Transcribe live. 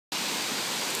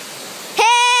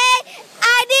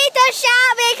a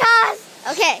shot because.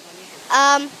 Okay.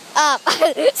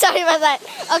 Sorry about that.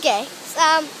 Okay.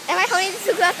 Am I holding it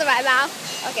too close to my mouth?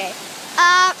 Okay.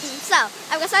 So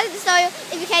I'm gonna start to show you.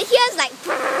 If you can hear it's like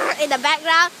in the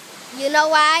background, you know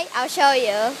why? I'll show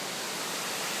you.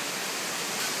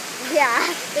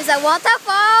 Yeah, it's a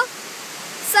waterfall.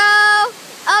 So,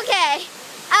 okay.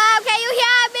 Can you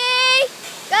hear me?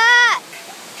 Good.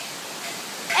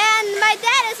 And my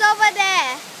dad is over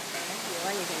there.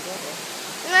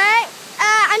 Right?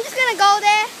 I'm just gonna go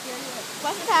there.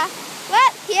 What's the time?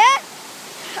 What? Here?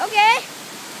 Okay.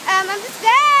 I'm just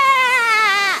gonna.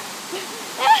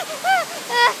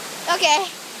 Okay.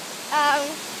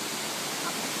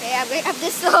 Okay, I'm going up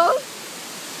this slope.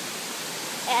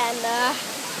 And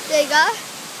there you go.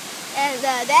 And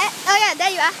there. Oh yeah,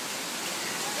 there you are.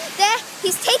 There,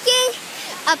 he's taking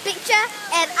a picture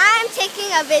and I'm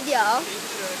taking a video.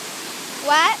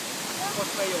 What?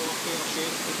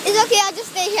 It's okay, I'll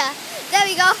just stay here. There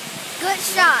we go. Good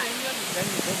shot. Then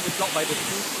you won't be blocked by the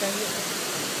trees.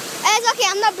 It's okay,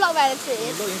 I'm not blocked by the trees.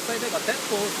 You look inside there, got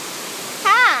tadpoles.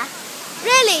 Huh?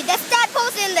 Really? There's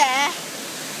tadpoles in there.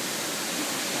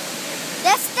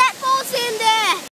 There's